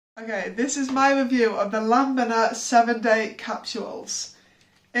Okay, this is my review of the LANBENA 7-day capsules.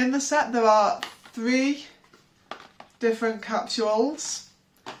 In the set there are 3 different capsules.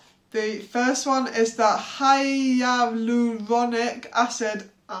 The first one is the Hyaluronic Acid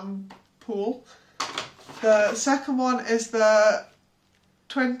Ampoule. The second one is the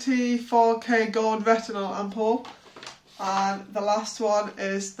 24K Gold Retinol Ampoule. And the last one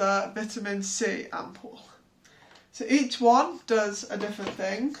is the Vitamin C Ampoule. So each one does a different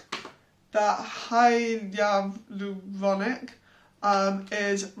thing. The Hyaluronic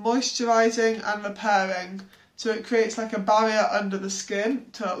is moisturizing and repairing. So it creates like a barrier under the skin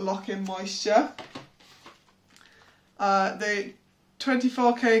to lock in moisture. The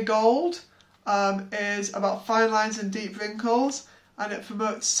 24K Gold is about fine lines and deep wrinkles, and it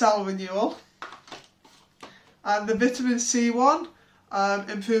promotes cell renewal. And the Vitamin C one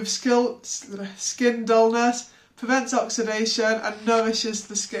improves skin dullness, prevents oxidation and nourishes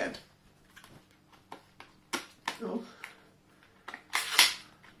the skin. Oh.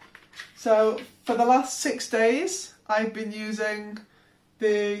 So for the last 6 days I've been using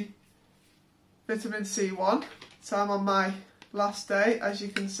the Vitamin C one. So I'm on my last day, as you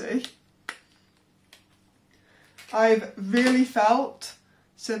can see. I've really felt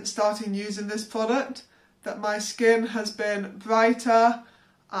since starting using this product that my skin has been brighter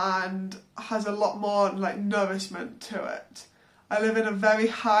and has a lot more like nourishment to it. I live in a very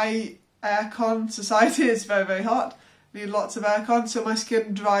high aircon society. It's very, very hot. Need lots of aircon, so my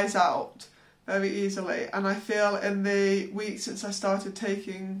skin dries out very easily, and I feel in the week since I started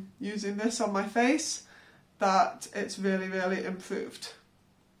using this on my face that it's really, really improved.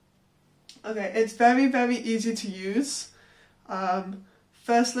 Okay, it's very, very easy to use.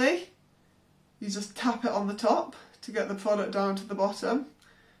 Firstly, you just tap it on the top to get the product down to the bottom.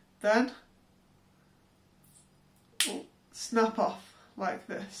 Then snap off like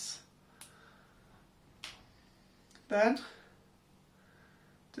this. Then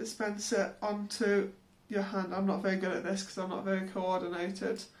dispense it onto your hand. I'm not very good at this because I'm not very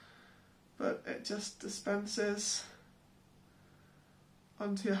coordinated, but it just dispenses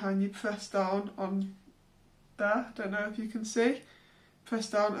onto your hand. You press down on there, don't know if you can see. Press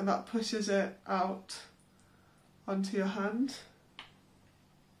down and that pushes it out onto your hand.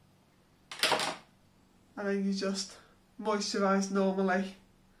 And then you just moisturise normally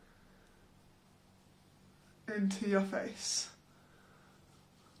into your face.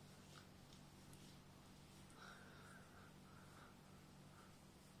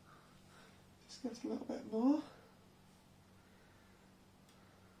 Just get a little bit more.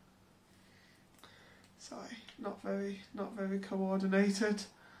 Sorry, not very coordinated.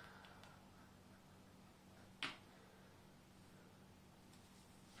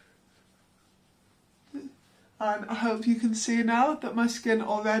 And I hope you can see now that my skin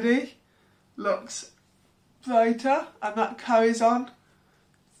already looks brighter, and that carries on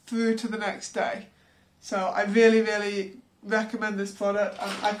through to the next day. So I really, really recommend this product,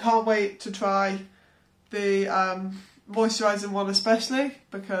 and I can't wait to try the moisturising one, especially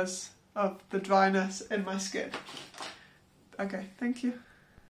because of the dryness in my skin. Okay, thank you.